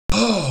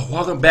Oh,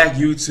 welcome back,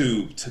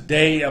 YouTube.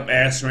 Today I'm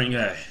answering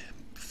a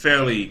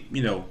fairly,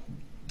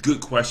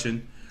 good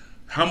question.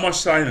 How much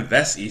should I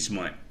invest each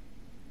month?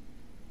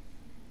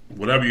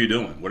 Whatever you're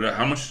doing,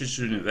 how much should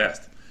you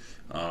invest?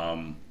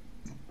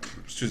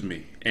 Excuse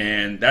me.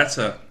 And I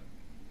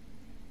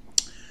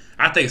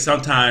think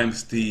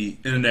sometimes the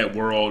internet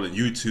world and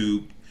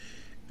YouTube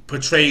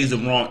portrays the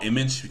wrong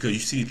image because you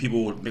see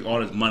people make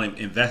all this money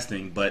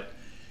investing, but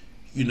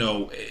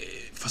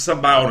for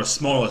somebody on a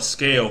smaller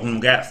scale who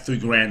got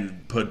 $3,000 to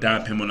put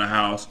down payment on a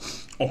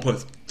house or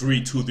put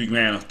 3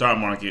 grand on the stock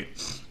market,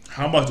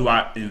 how much do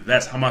I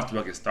invest? How much do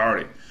I get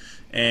started?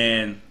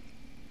 And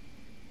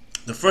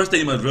the first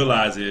thing you must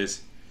realize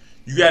is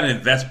you got to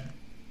invest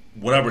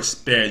whatever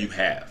spare you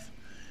have.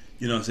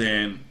 You know what I'm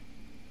saying?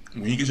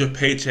 When you get your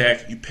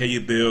paycheck, you pay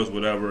your bills,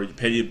 whatever. You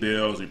pay your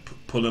bills, you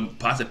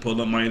possibly pull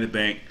them money in the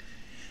bank.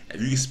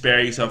 If you can spare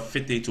yourself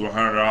 $50 to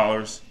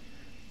 $100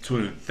 to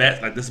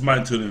invest, like this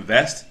money to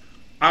invest,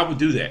 I would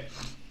do that.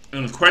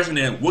 And the question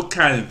is, what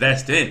kind of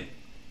invest in?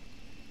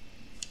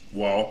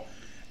 Well,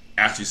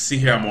 as you see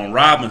here, I'm on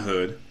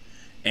Robinhood,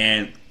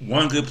 and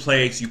one good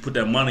place you put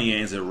that money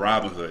in is at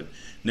Robinhood.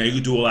 Now you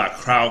can do a lot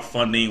of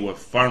crowdfunding with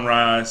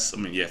Fundrise.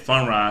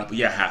 Fundrise, but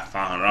you have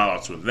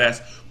 $500 to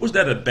invest, which is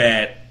not a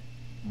bad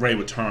rate of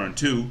return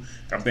too.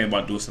 I'm thinking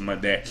about doing something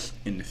like that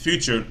in the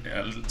future.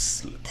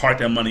 Park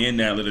that money in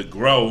there, let it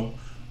grow.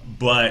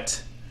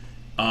 But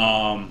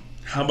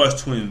how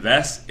much to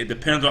invest? It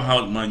depends on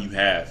how much money you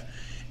have.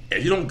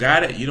 If you don't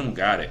got it, you don't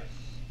got it.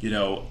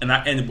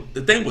 And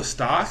the thing with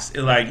stocks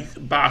is like you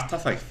can buy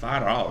stuff like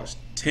 $5,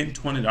 $10,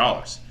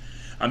 $20.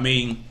 I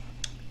mean,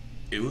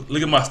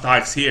 look at my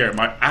stocks here.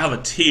 I have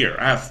a tier.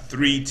 I have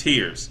 3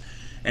 tiers,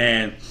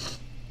 and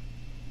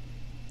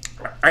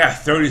I got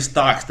 30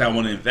 stocks that I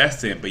want to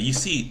invest in. But you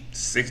see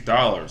 $6,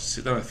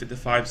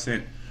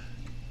 $6.55.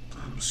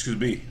 Excuse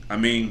me. I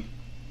mean,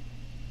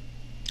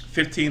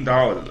 $15,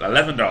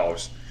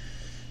 $11.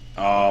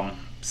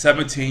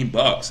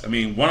 $17. I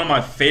mean, one of my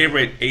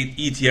favorite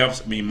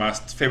ETFs. My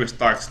favorite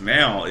stocks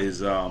now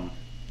is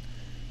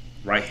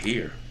right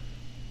here.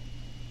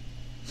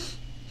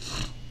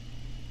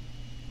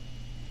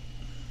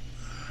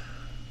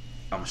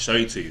 I'm gonna show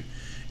you to you.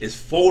 It's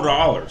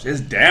 $4.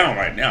 It's down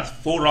right now. It's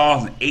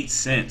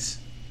 $4.08.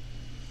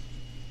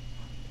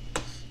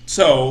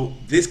 So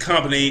this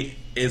company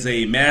is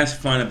a managed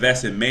fund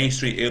invested in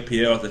mainstream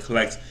LPLs that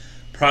collects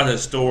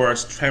process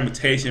stores,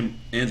 transportation,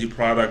 energy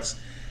products.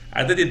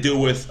 I think they deal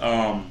with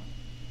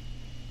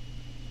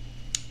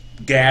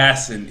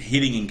gas and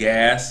heating and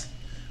gas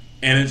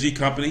energy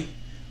company.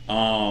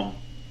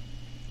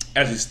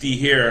 As you see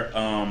here,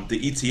 the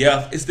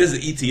ETF. This is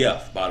an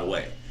ETF, by the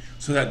way.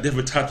 So that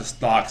different types of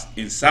stocks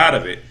inside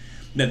of it.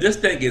 Now this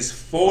thing is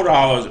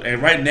 $4,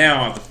 and right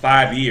now after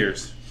 5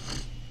 years,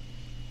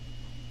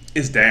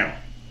 it's down.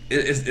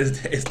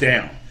 It's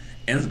down,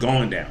 and it's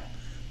going down.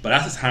 But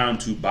that's the time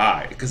to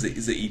buy because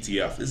it's an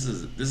ETF. This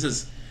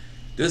is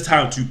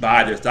time to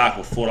buy this stock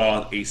for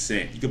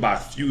 $4.08. You can buy a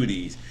few of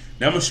these.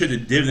 Now I'm gonna show you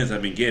the dividends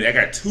I've been getting. I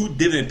got 2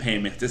 dividend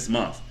payments this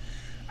month.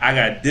 I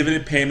got a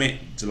dividend payment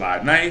July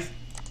 9th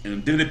and a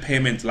dividend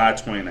payment July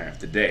 29th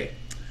today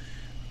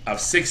of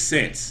 6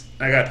 cents.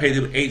 I got to pay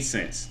them 8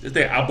 cents. This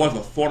thing I bought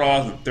for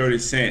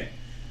 $4.30.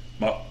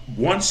 But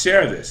one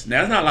share of this.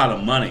 Now that's not a lot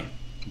of money,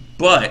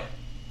 but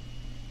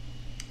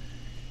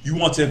you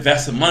want to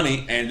invest some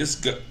money and this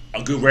is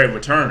a good rate of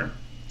return.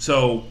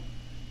 So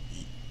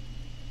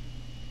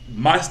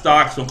my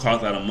stocks don't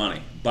cost a lot of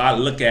money, but I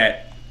look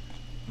at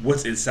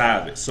what's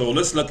inside of it. So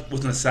let's look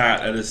what's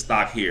inside of this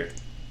stock here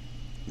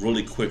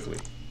really quickly.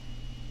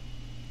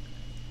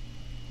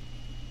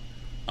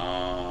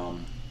 I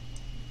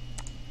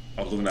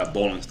was looking at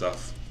bowling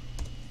stuff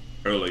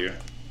earlier.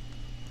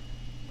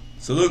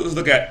 So let's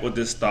look at what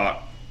this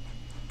stock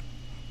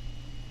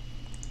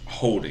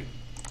holdings.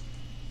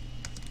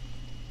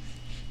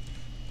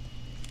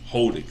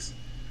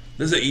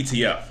 This is an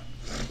ETF.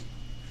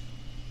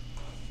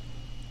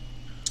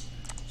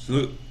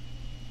 So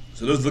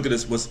let's look at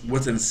this.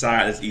 What's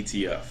inside this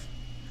ETF?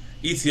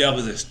 ETF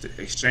is an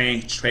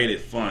exchange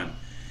traded fund.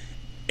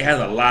 It has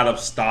a lot of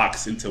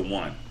stocks into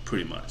one,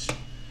 pretty much.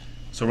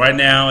 So right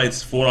now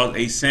it's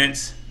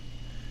 $4.08.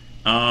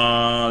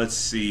 Let's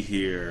see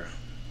here.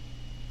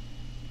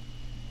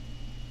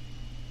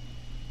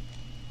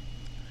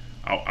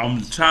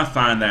 I'm trying to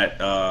find that.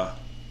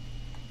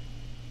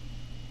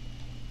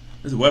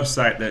 There's a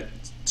website that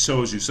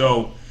shows you.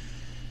 So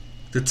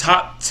the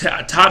top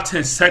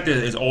 10 sector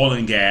is oil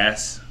and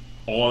gas.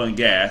 Oil and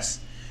gas.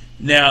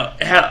 Now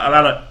it had a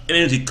lot of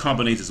energy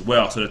companies as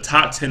well. So the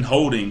top 10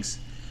 holdings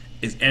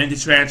is Energy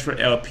Transfer,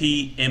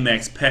 LP,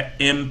 MPX,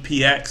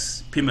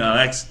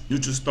 PMLX,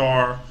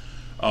 NutriStar,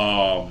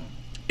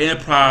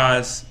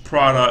 Enterprise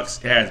Products.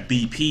 It has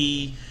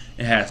BP.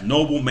 It has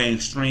Noble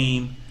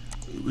Mainstream.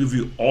 We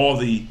review all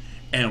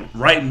and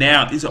right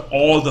now these are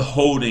all the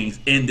holdings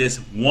in this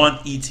one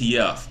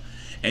ETF.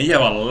 And you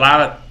have a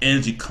lot of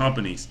energy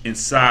companies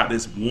inside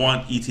this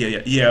one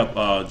ETF. You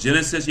have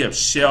Genesis, you have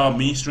Shell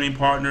Midstream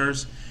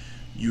Partners,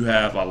 you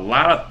have a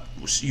lot of,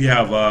 you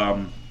have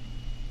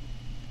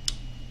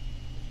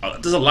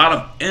there's a lot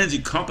of energy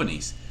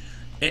companies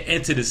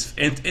into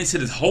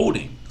this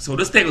holding. So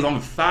this thing was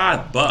only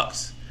 $5.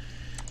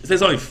 This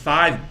thing's only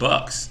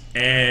 $5,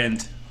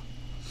 and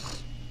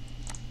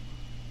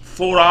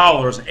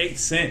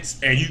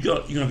 $4.08, and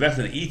you invest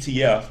in an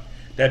ETF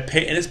that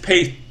pays.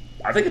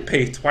 I think it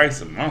pays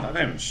twice a month. I'm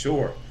not even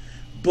sure,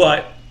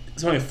 but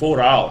it's only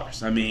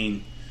 $4. I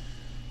mean,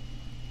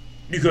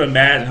 you could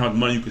imagine how much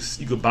money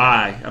you could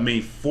buy. I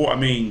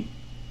mean,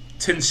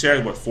 10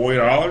 shares, what,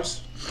 $40?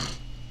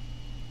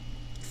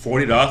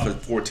 $40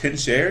 for 10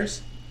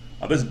 shares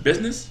of this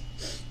business.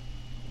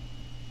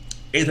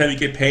 Anytime you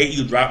get paid,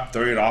 you drop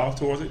 $30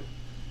 towards it.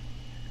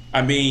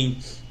 I mean,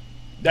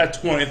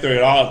 that $20,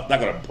 $30 is not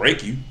going to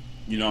break you.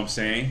 You know what I'm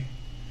saying?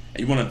 And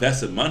you want to invest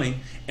some money.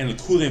 And the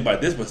cool thing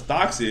about this with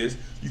stocks is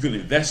you can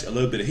invest a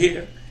little bit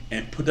here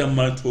and put that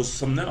money towards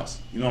something else.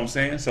 You know what I'm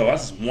saying? So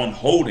that's just one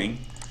holding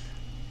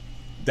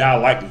that I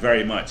like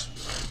very much.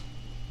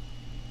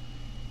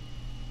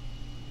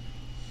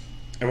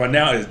 And right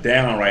now it's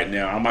down right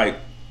now. I might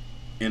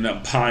end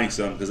up buying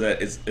some because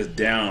it's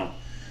down.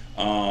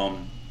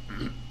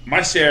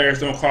 My shares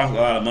don't cost a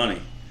lot of money.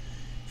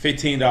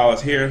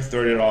 $15 here,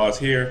 $30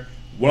 here.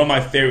 One of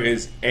my favorite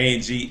is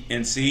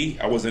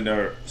ANGNC. I was in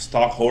their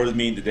stockholders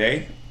meeting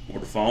today over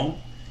the phone.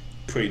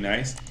 Pretty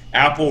nice.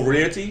 Apple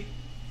Realty.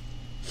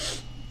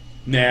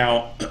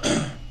 Now,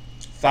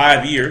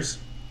 5 years.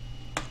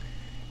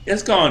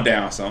 It's gone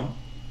down some.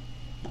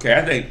 Okay,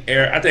 I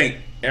think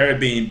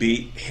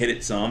Airbnb hit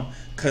it some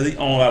because they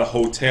own a lot of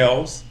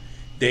hotels.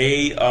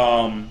 They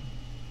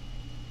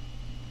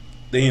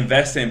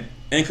invest in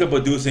income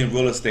producing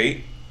real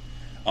estate,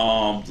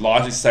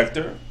 largest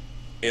sector.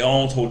 It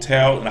owns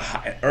hotels in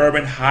an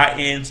urban,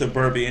 high-end,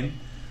 suburban,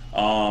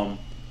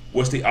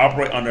 which they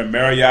operate under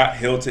Marriott,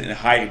 Hilton, and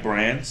Hyatt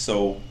brands.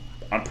 So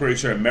I'm pretty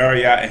sure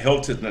Marriott and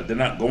Hilton, they're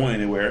not going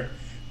anywhere.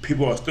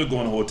 People are still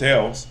going to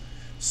hotels.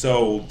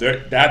 So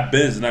that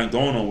business is not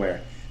going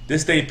nowhere.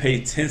 This thing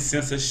paid 10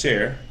 cents a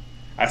share.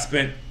 I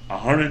spent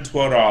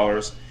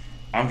 $112.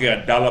 I'm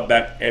getting $1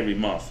 back every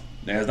month.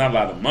 Now, it's not a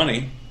lot of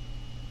money,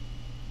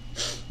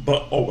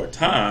 but over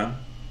time,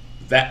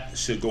 that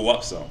should go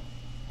up some.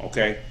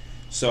 Okay?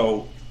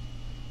 So,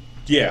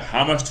 yeah,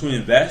 how much to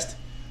invest?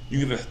 You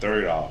can invest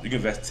 $30. You can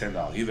invest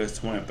 $10. You can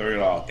invest $20,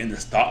 $30 in the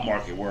stock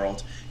market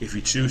world if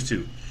you choose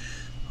to.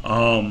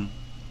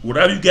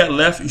 Whatever you got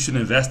left, you should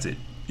invest it.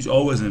 You should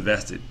always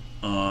invest it.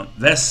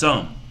 That's some.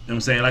 You know what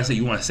I'm saying? Like I said,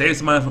 you want to save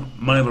some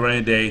money for a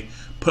rainy day,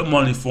 put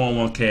money in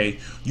 401k.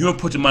 You want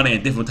to put your money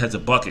in different types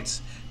of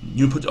buckets.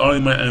 You put all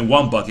your money in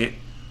one bucket,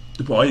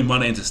 you put all your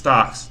money into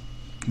stocks,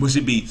 which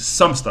should be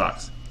some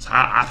stocks. So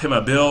I pay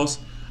my bills.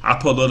 I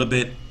put a little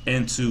bit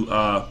into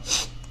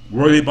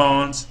Worthy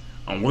Bonds.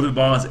 On Worthy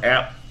Bonds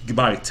app, you can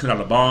buy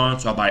 $10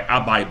 bonds. So I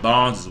buy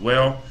bonds as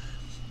well.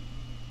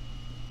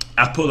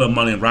 I put a little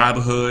money in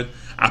Robinhood.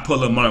 I put a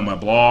little money on my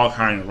blog,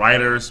 hiring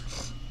writers.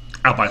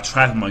 I buy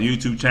traffic on my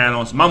YouTube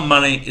channels. My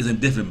money is in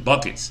different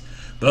buckets.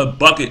 The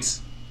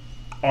buckets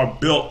are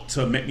built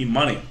to make me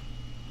money.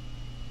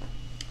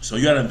 So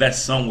you got to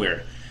invest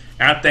somewhere.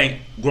 And I think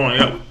growing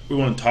up, we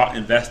want to talk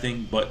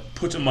investing, but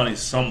put your money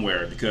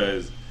somewhere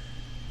because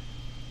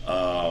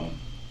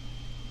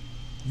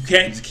you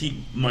can't just keep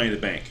money in the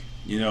bank.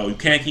 You know, you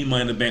can't keep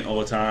money in the bank all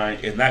the time.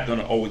 It's not going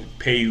to always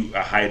pay you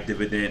a high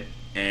dividend.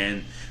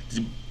 And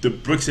the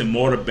bricks and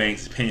mortar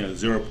banks is paying you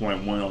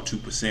 0.1 or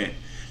 2%.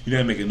 You're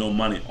not making no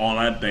money.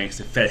 Online banks,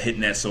 the Fed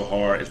hitting that so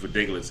hard, it's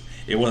ridiculous.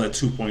 It was at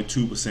 2.2%,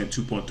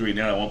 2.3,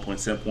 now at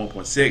 1.7,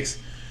 1.6.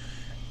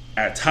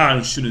 At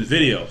times shooting the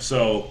video,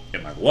 so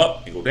it might go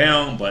up, it go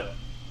down, but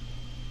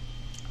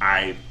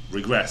I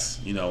regress.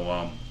 You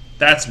know,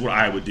 that's what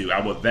I would do. I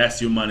would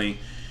invest your money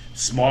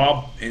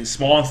small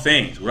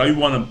things.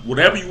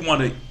 Whatever you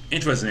want to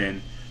interest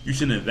in, you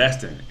should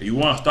invest in. If you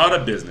want to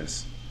start a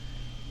business,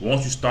 why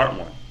don't you start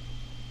one?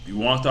 If you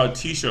want to start a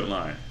t-shirt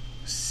line,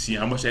 see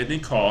how much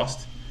everything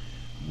costs,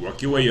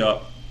 work your way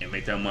up, and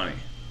make that money.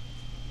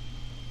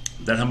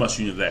 That's how much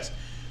you invest.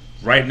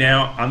 Right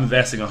now, I'm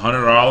investing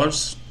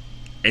 $100.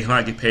 Every time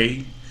I get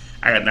paid,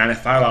 I got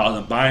 $95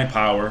 in buying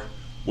power,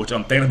 which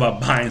I'm thinking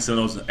about buying some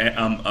of those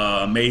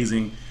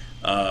amazing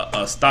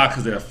stocks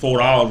because they're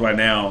 $4 right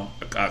now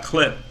a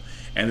clip,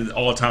 and it's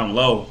all-time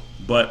low.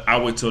 But I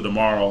wait till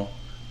tomorrow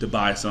to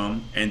buy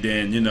some, and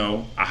then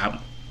I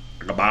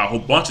can buy a whole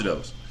bunch of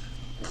those.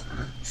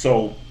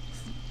 So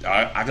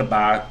I could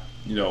buy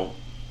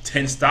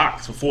 10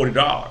 stocks for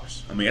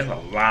 $40. I mean, that's a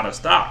lot of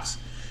stocks.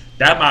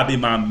 That might be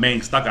my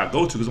main stock I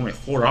go to because it's only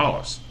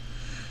 $4.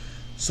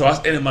 So that's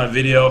the end of my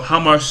video. How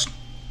much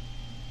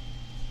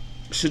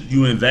should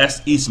you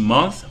invest each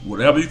month?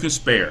 Whatever you can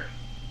spare.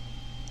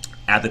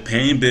 After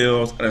paying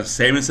bills and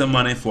saving some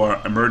money for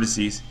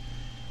emergencies,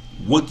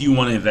 what do you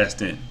want to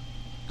invest in?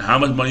 How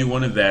much money you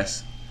want to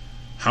invest?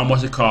 How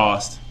much it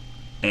costs?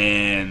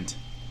 And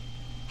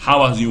how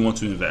much do you want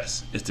to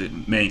invest? It's the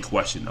main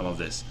question of all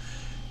this.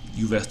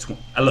 You invest.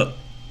 Look,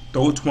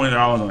 throw $20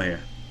 on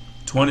here.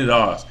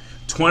 $20.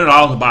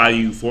 $20 will buy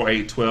you 4,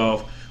 8,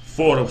 12,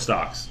 4 of those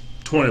stocks.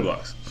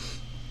 $20.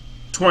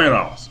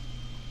 $20.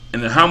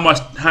 And then how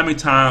many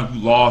times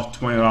you lost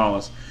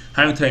 $20?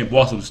 How many times you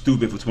bought something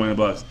stupid for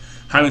 $20?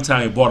 How many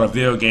times you bought a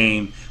video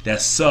game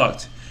that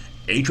sucked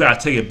and you try to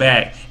take it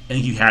back and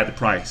you had the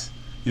price?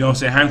 You know what I'm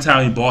saying? How many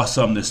times you bought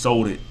something that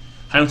sold it?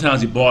 How many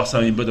times you bought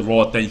something you bought the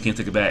raw thing, you can't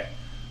take it back?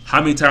 How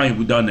many times have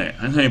we done that?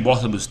 How many times you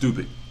bought something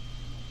stupid?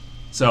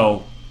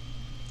 So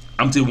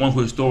I'm gonna tell you one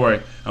quick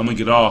story. I'm gonna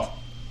get off.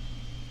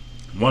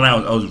 One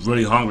night I was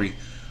really hungry.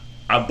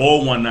 I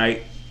bowled one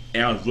night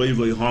and I was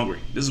really hungry.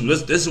 This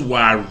is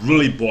why I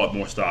really bought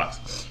more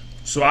stocks.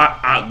 So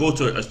I go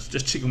to a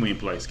chicken wing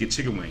place, get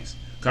chicken wings.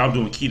 Cause I'm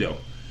doing keto,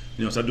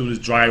 so I do this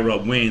dry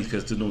rub wings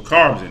because there's no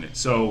carbs in it.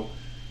 So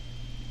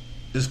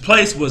this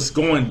place was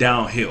going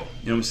downhill.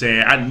 You know what I'm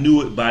saying? I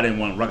knew it, but I didn't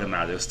want to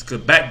recognize it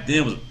because back then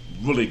it was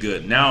really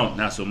good. Now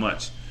not so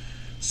much.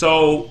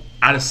 So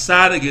I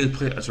decided to give this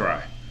place a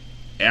try,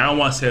 and I don't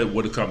want to say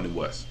what the company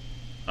was.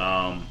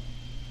 I'm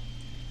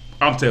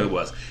telling you what it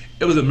was.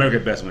 It was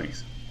American Best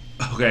Wings.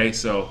 Okay,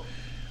 so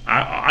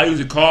I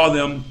usually call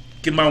them,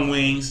 get my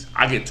wings.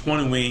 I get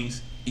 20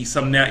 wings, eat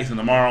some now, eat some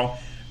tomorrow.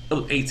 It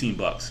was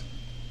 $18.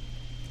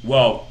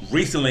 Well,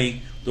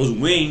 recently those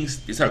wings,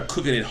 they started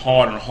cooking it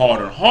harder and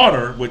harder and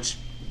harder, which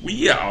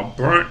a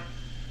burnt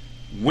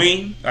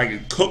wing, like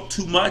it cooked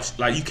too much,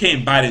 like you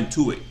can't bite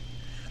into it.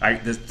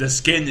 Like the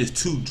skin is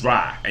too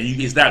dry and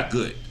it's not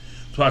good.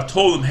 So I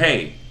told them,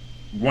 hey,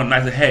 one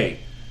night I said, hey,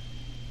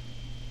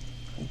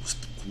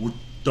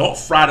 don't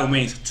fry the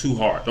wings too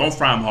hard. Don't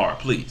fry them hard,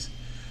 please.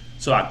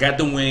 So I got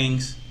the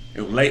wings.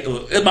 It was late. It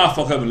was my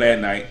fuck up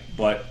last night,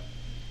 but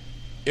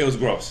it was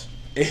gross.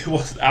 It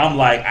was.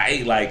 I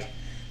ate like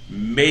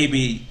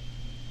maybe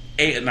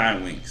 8 or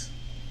 9 wings.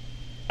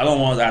 I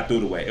don't want that I threw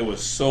it away. It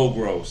was so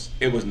gross.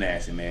 It was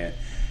nasty, man.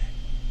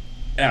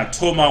 And I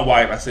told my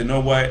wife, I said, you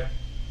know what?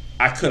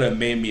 I could have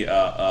made me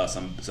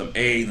some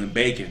eggs and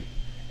bacon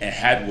and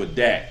had it with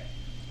that.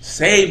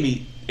 Saved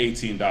me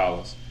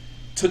 $18.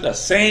 Took the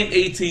same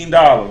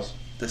 $18,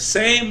 the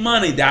same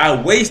money that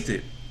I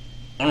wasted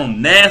on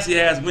them nasty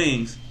ass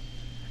wings,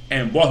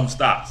 and bought some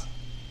stocks.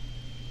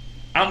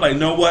 I'm like, you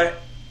know what?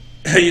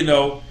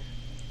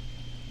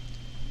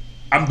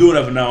 I'm doing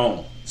it from now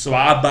on. So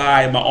I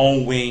buy my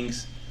own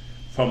wings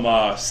from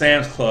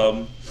Sam's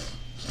Club.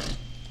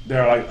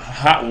 They're like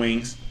hot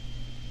wings.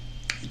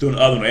 You do an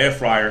oven or air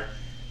fryer.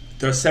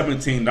 They're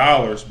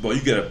 $17, but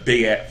you get a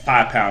big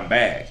 5-pound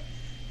bag.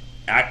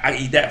 I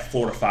eat that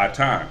 4 to 5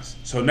 times.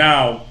 So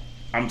now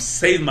I'm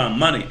saving my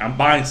money. I'm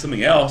buying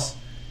something else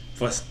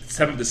for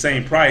the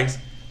same price.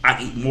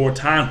 I eat more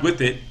times with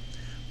it.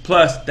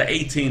 Plus the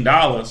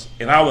 $18.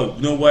 If I would,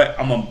 you know what?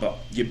 I'm gonna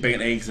get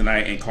bacon, eggs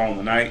tonight and call it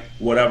a night.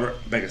 Whatever,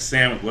 make a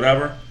sandwich,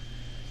 whatever.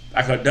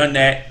 I could have done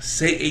that.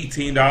 Say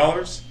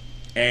 $18,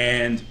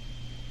 and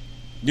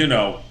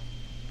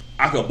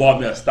I could have bought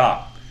me a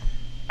stock.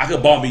 I could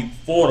have bought me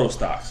 4 of those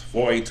stocks.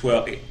 4, 8,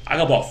 12. I could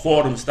have bought 4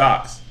 of them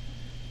stocks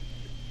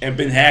and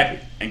been happy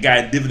and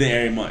got a dividend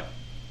every month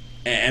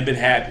and been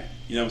happy.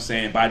 You know what I'm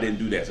saying? But I didn't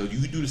do that. So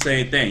you do the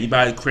same thing. You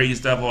buy crazy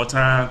stuff all the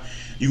time.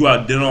 You go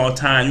out to dinner all the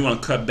time. You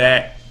want to cut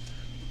back.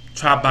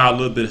 Try to buy a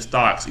little bit of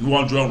stocks. If you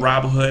want to join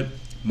Robinhood,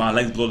 my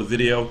link's below the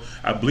video.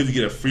 I believe you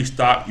get a free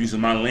stock using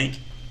my link.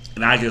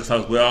 And I get a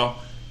stock as well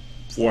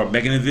for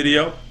making a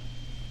video.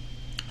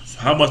 So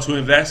how much to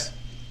invest?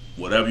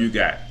 Whatever you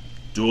got.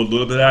 Do a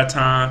little bit at a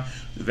time.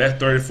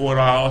 Invest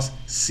 $34.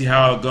 See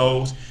how it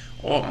goes.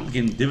 Or I'm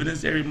getting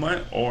dividends every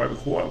month or every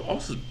quarter.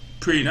 Also,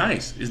 pretty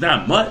nice. It's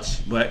not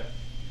much, but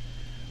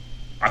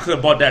I could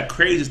have bought that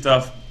crazy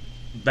stuff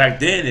back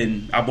then,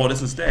 and I bought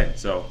this instead.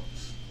 So,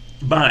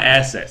 buying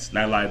assets,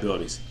 not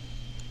liabilities.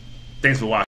 Thanks for watching.